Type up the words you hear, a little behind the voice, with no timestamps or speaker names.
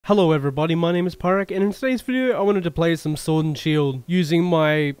Hello everybody, my name is Pyrac, and in today's video I wanted to play some Sword and Shield using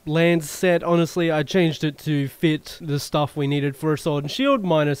my lance set. Honestly, I changed it to fit the stuff we needed for a Sword and Shield,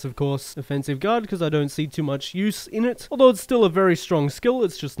 minus of course Offensive Guard, because I don't see too much use in it. Although it's still a very strong skill,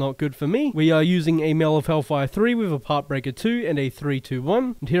 it's just not good for me. We are using a Mail of Hellfire 3 with a Heartbreaker 2 and a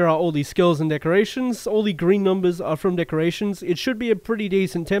 3-2-1. And here are all the skills and decorations. All the green numbers are from decorations. It should be a pretty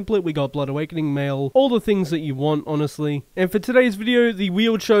decent template. We got Blood Awakening, Mail, all the things that you want, honestly. And for today's video, the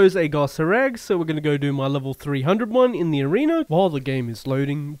wheel chose a Pyrac, so we're going to go do my level 300 one in the arena. While the game is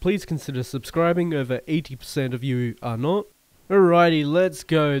loading, please consider subscribing. Over 80% of you are not. Alrighty, let's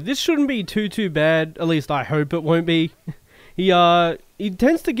go. This shouldn't be too bad, at least I hope it won't be. He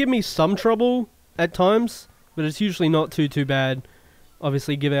tends to give me some trouble at times, but it's usually not too bad.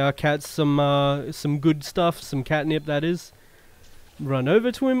 Obviously give our cats some good stuff, some catnip that is. Run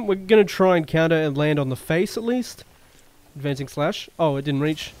over to him. We're going to try and counter and land on the face at least. Advancing slash. Oh, it didn't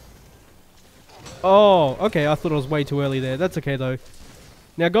reach. Oh, okay, I thought I was way too early there. That's okay though.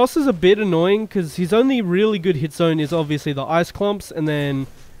 Now Goss is a bit annoying because his only really good hit zone is obviously the ice clumps, and then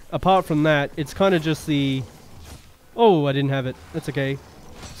apart from that, it's kind of just the... Oh, I didn't have it. That's okay.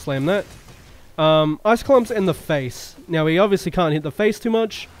 Slam that. Ice clumps and the face. Now we obviously can't hit the face too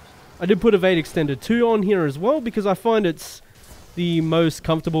much. I did put Evade Extender 2 on here as well because I find it's the most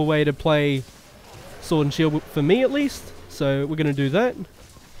comfortable way to play Sword and Shield for me at least. So we're going to do that.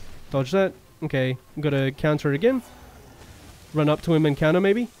 Dodge that. Okay, we've got to counter it again. Run up to him and counter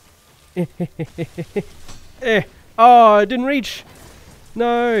maybe. Oh, it didn't reach.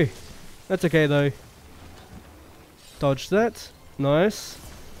 No. That's okay though. Dodge that. Nice.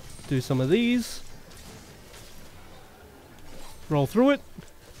 Do some of these. Roll through it.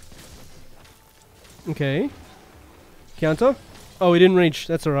 Okay. Counter. Oh, he didn't reach.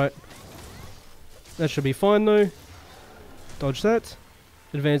 That's alright. That should be fine though. Dodge that.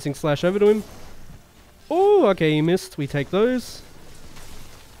 Advancing slash over to him. Oh, okay, he missed. We take those.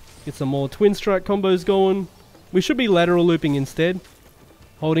 Get some more twin strike combos going. We should be lateral looping instead.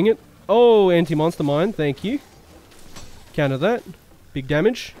 Holding it. Oh, anti-monster mine. Thank you. Counter that. Big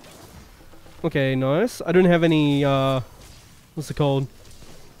damage. Okay, nice. I don't have any, what's it called?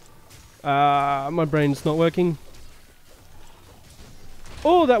 My brain's not working.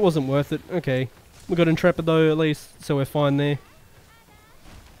 Oh, that wasn't worth it. Okay. We got Intrepid though, at least, so we're fine there.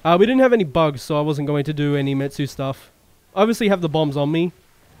 We didn't have any bugs, so I wasn't going to do any Metsu stuff. Obviously have the bombs on me.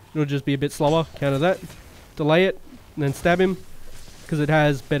 It'll just be a bit slower. Counter that. Delay it, and then stab him. Because it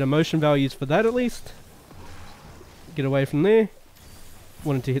has better motion values for that at least. Get away from there.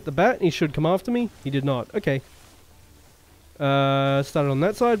 Wanted to hit the bat. He should come after me. He did not. Okay. Started on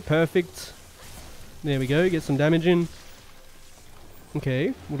that side. Perfect. There we go. Get some damage in.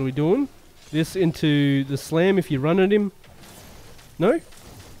 Okay. What are we doing? This into the slam if you run at him. No?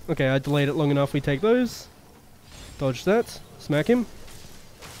 Okay, I delayed it long enough. We take those. Dodge that. Smack him.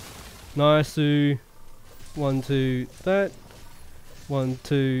 Nice. 1, 2, that. 1,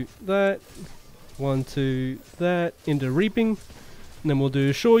 2, that. 1, 2, that. Into reaping. And then we'll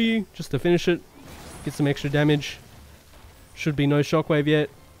do Shoryu just to finish it. Get some extra damage. Should be no shockwave yet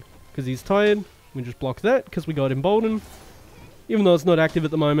because he's tired. We just block that because we got Embolden. Even though it's not active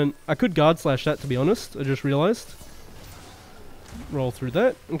at the moment. I could guard slash that to be honest. I just realized. Roll through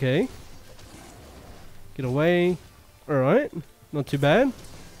that. Okay. Get away. Alright. Not too bad.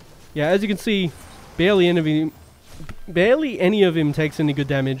 Yeah, as you can see, barely any of him takes any good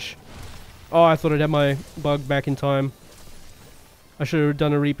damage. Oh, I thought I'd have my bug back in time. I should have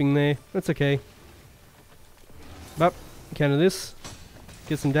done a reaping there. That's okay. But, counter this.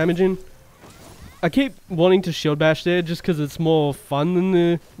 Get some damage in. I keep wanting to shield bash there just because it's more fun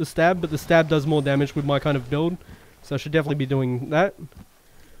than the stab, but the stab does more damage with my kind of build. So I should definitely be doing that.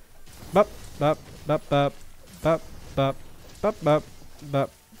 Bop, bop, bop, bop, bop, bop, bop, bop,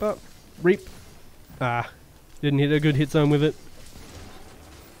 bop, bop. Reap. Ah, didn't hit a good hit zone with it.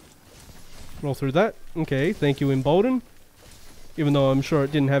 Roll through that. Okay, thank you, Embolden. Even though I'm sure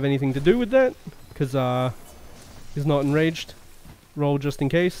it didn't have anything to do with that, because he's not enraged. Roll just in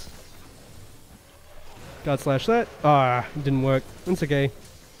case. Guard slash that. Ah, it didn't work. That's okay.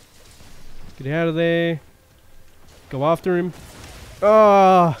 Get out of there. Go after him.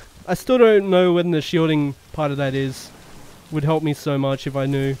 Ah, I still don't know when the shielding part of that is. Would help me so much if I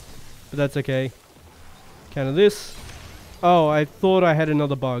knew. But that's okay. Counter this. Oh, I thought I had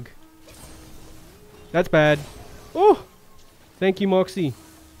another bug. That's bad. Oh! Thank you, Moxie.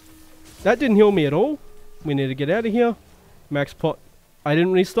 That didn't heal me at all. We need to get out of here. Max pot. I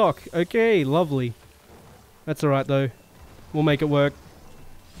didn't restock. Okay, lovely. That's alright though. We'll make it work.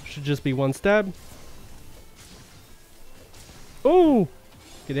 Should just be one stab. Oh!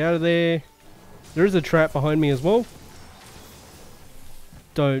 Get out of there. There is a trap behind me as well.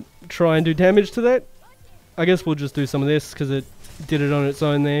 Don't try and do damage to that. I guess we'll just do some of this because it did it on its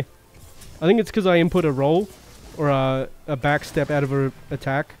own there. I think it's because I input a roll or a back step out of an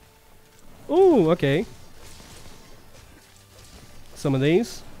attack. Ooh, okay. Some of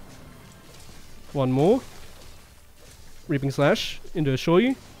these. One more. Reaping Slash into a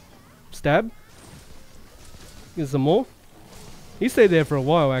Shoryu. Stab. Here's some more. He stayed there for a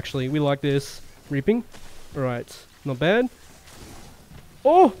while actually. We like this. Reaping. Alright. Not bad.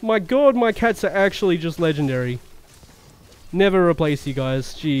 Oh my god, my cats are actually just legendary. Never replace you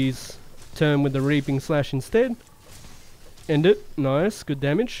guys. Jeez. Turn with the Reaping Slash instead. End it. Nice. Good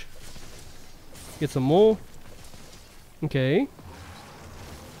damage. Get some more. Okay.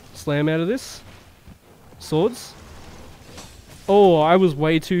 Slam out of this. Swords. Oh, I was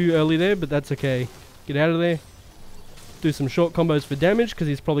way too early there, but that's okay. Get out of there. Do some short combos for damage, because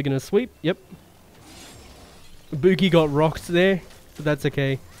he's probably going to sweep. Yep. Buki got rocked there, but that's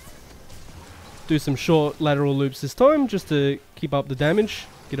okay. Do some short lateral loops this time, just to keep up the damage.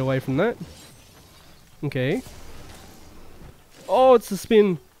 Get away from that. Okay. Oh, it's the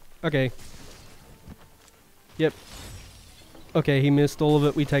spin. Okay. Yep. Okay, he missed all of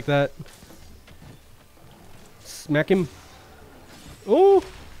it. We take that. Smack him. Oh!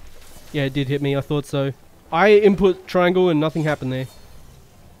 Yeah, it did hit me. I thought so. I input triangle and nothing happened there.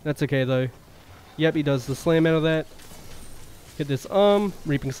 That's okay though. Yep, he does the slam out of that. Hit this arm.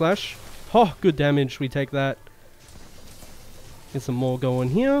 Reaping Slash. Oh, good damage. We take that. Get some more going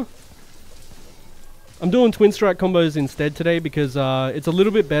here. I'm doing twin strike combos instead today because it's a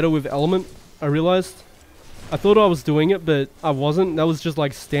little bit better with element, I realized. I thought I was doing it, but I wasn't. That was just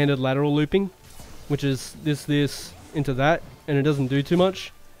like standard lateral looping, which is this, into that, and it doesn't do too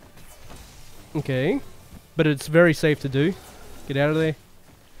much. Okay. But it's very safe to do. Get out of there.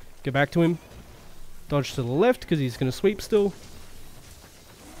 Go back to him. Dodge to the left, because he's going to sweep still.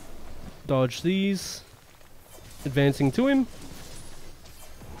 Dodge these. Advancing to him.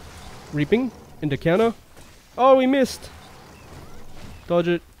 Reaping. Into counter. Oh, we missed. Dodge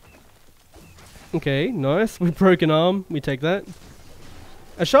it. Okay, nice. We broke an arm. We take that.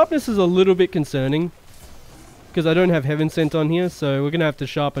 A sharpness is a little bit concerning, because I don't have Heaven Sent on here, so we're going to have to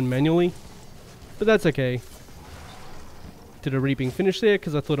sharpen manually. But that's okay. Did a reaping finish there,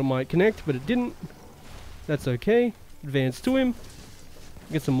 because I thought it might connect, but it didn't. That's okay. Advance to him.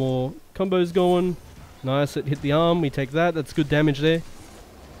 Get some more combos going. Nice, it hit the arm. We take that. That's good damage there.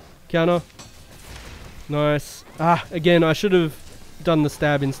 Counter. Nice. Ah, again, I should have done the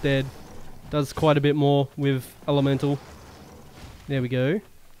stab instead. Does quite a bit more with elemental. There we go.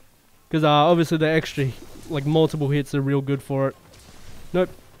 Because obviously the extra, like multiple hits are real good for it. Nope.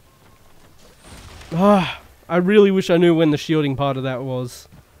 Ah, I really wish I knew when the shielding part of that was.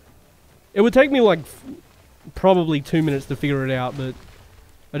 It would take me like probably 2 minutes to figure it out, but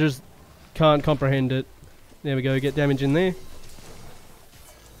I just can't comprehend it. There we go, get damage in there.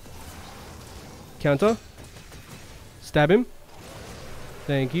 Counter. Stab him.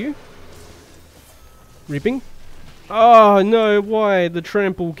 Thank you. Reaping. Oh no, why? The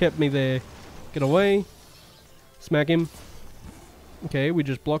trample kept me there. Get away. Smack him. Okay, we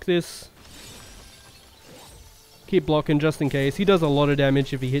just block this. Keep blocking just in case. He does a lot of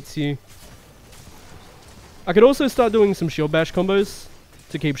damage if he hits you. I could also start doing some shield bash combos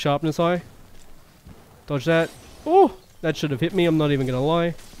to keep sharpness high. Dodge that. Oh, that should have hit me. I'm not even going to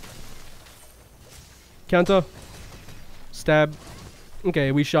lie. Counter. Stab.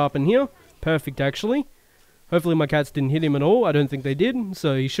 Okay, we sharpen here. Perfect, actually. Hopefully my cats didn't hit him at all. I don't think they did.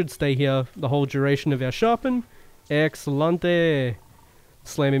 So he should stay here the whole duration of our sharpen. Excellente.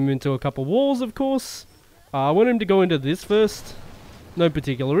 Slam him into a couple walls, of course. I want him to go into this first. No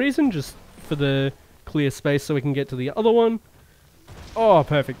particular reason, just for the clear space so we can get to the other one. Oh,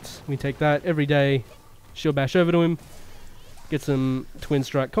 perfect. We take that every day. Shield bash over to him. Get some twin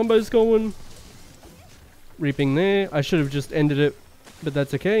strike combos going. Reaping there. I should have just ended it, but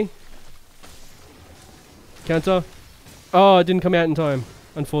that's okay. Counter. Oh, it didn't come out in time.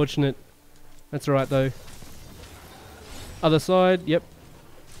 Unfortunate. That's alright though. Other side. Yep.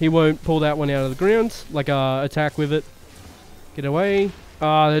 He won't pull that one out of the ground. Like, attack with it. Get away.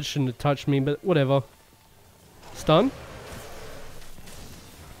 Ah, that shouldn't have touched me, but whatever. Stun.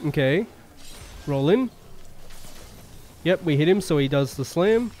 Okay. Roll in. Yep, we hit him, so he does the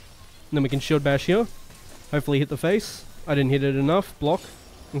slam. And then we can shield bash here. Hopefully hit the face. I didn't hit it enough. Block.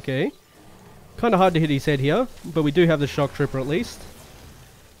 Okay. Kind of hard to hit his head here, but we do have the shock tripper at least.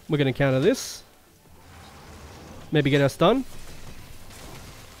 We're going to counter this. Maybe get our stun.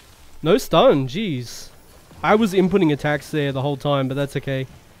 No stun, jeez. I was inputting attacks there the whole time, but that's okay.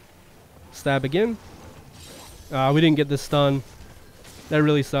 Stab again. We didn't get the stun. That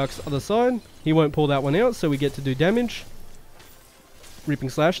really sucks. Other side. He won't pull that one out, so we get to do damage. Reaping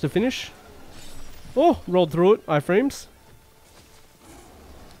Slash to finish. Oh, rolled through it. Iframes.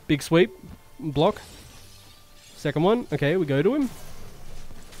 Big sweep. Block. Second one. Okay, we go to him.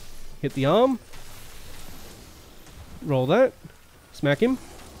 Hit the arm. Roll that. Smack him.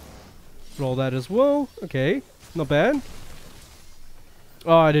 Roll that as well. Okay, not bad.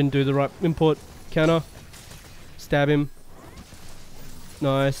 Oh, I didn't do the right input. Counter. Stab him.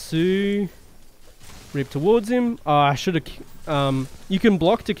 Nice. Reap towards him. Oh, I should have... you can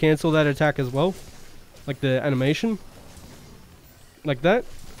block to cancel that attack as well. Like the animation. Like that.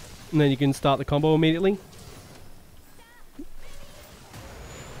 And then you can start the combo immediately.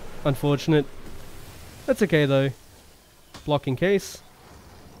 Unfortunate. That's okay though. Block in case.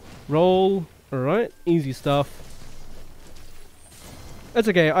 Roll. Alright. Easy stuff. That's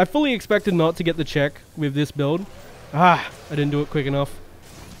okay. I fully expected not to get the check with this build. I didn't do it quick enough.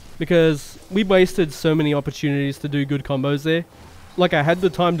 Because we wasted so many opportunities to do good combos there. Like, I had the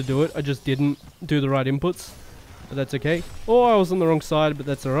time to do it, I just didn't do the right inputs. But that's okay. Oh, I was on the wrong side, but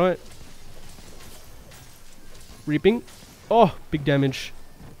that's alright. Reaping. Oh, big damage.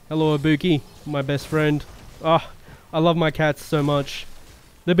 Hello, Ibuki, my best friend. I love my cats so much.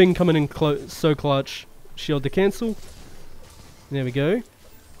 They've been coming in so clutch. Shield to cancel. There we go.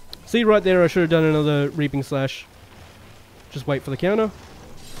 See, right there, I should have done another Reaping Slash. Just wait for the counter.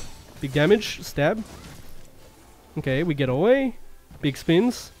 Big damage. Stab. Okay, we get away. Big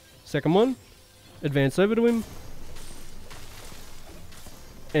spins. Second one. Advance over to him.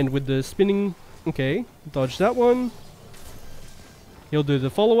 And with the spinning... Okay, dodge that one. He'll do the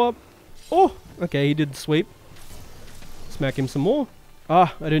follow-up. Oh! Okay, he did the sweep. Smack him some more. I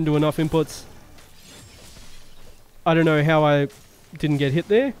didn't do enough inputs. I don't know how I didn't get hit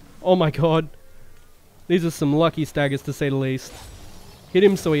there. Oh my god. These are some lucky staggers to say the least. Hit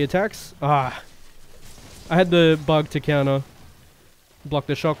him so he attacks. I had the bug to counter. Block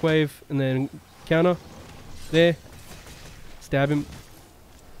the shockwave and then counter. There. Stab him.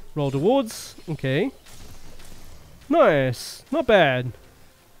 Roll towards. Okay. Nice. Not bad.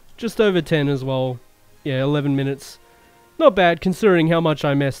 Just over 10 as well. Yeah, 11 minutes. Not bad considering how much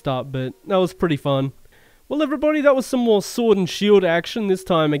I messed up, but that was pretty fun. Well everybody, that was some more sword and shield action, this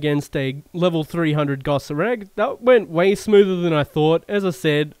time against a level 300 Gossarag. That went way smoother than I thought. As I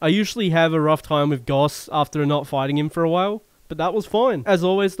said, I usually have a rough time with Goss after not fighting him for a while, but that was fine. As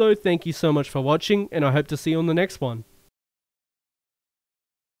always though, thank you so much for watching, and I hope to see you on the next one.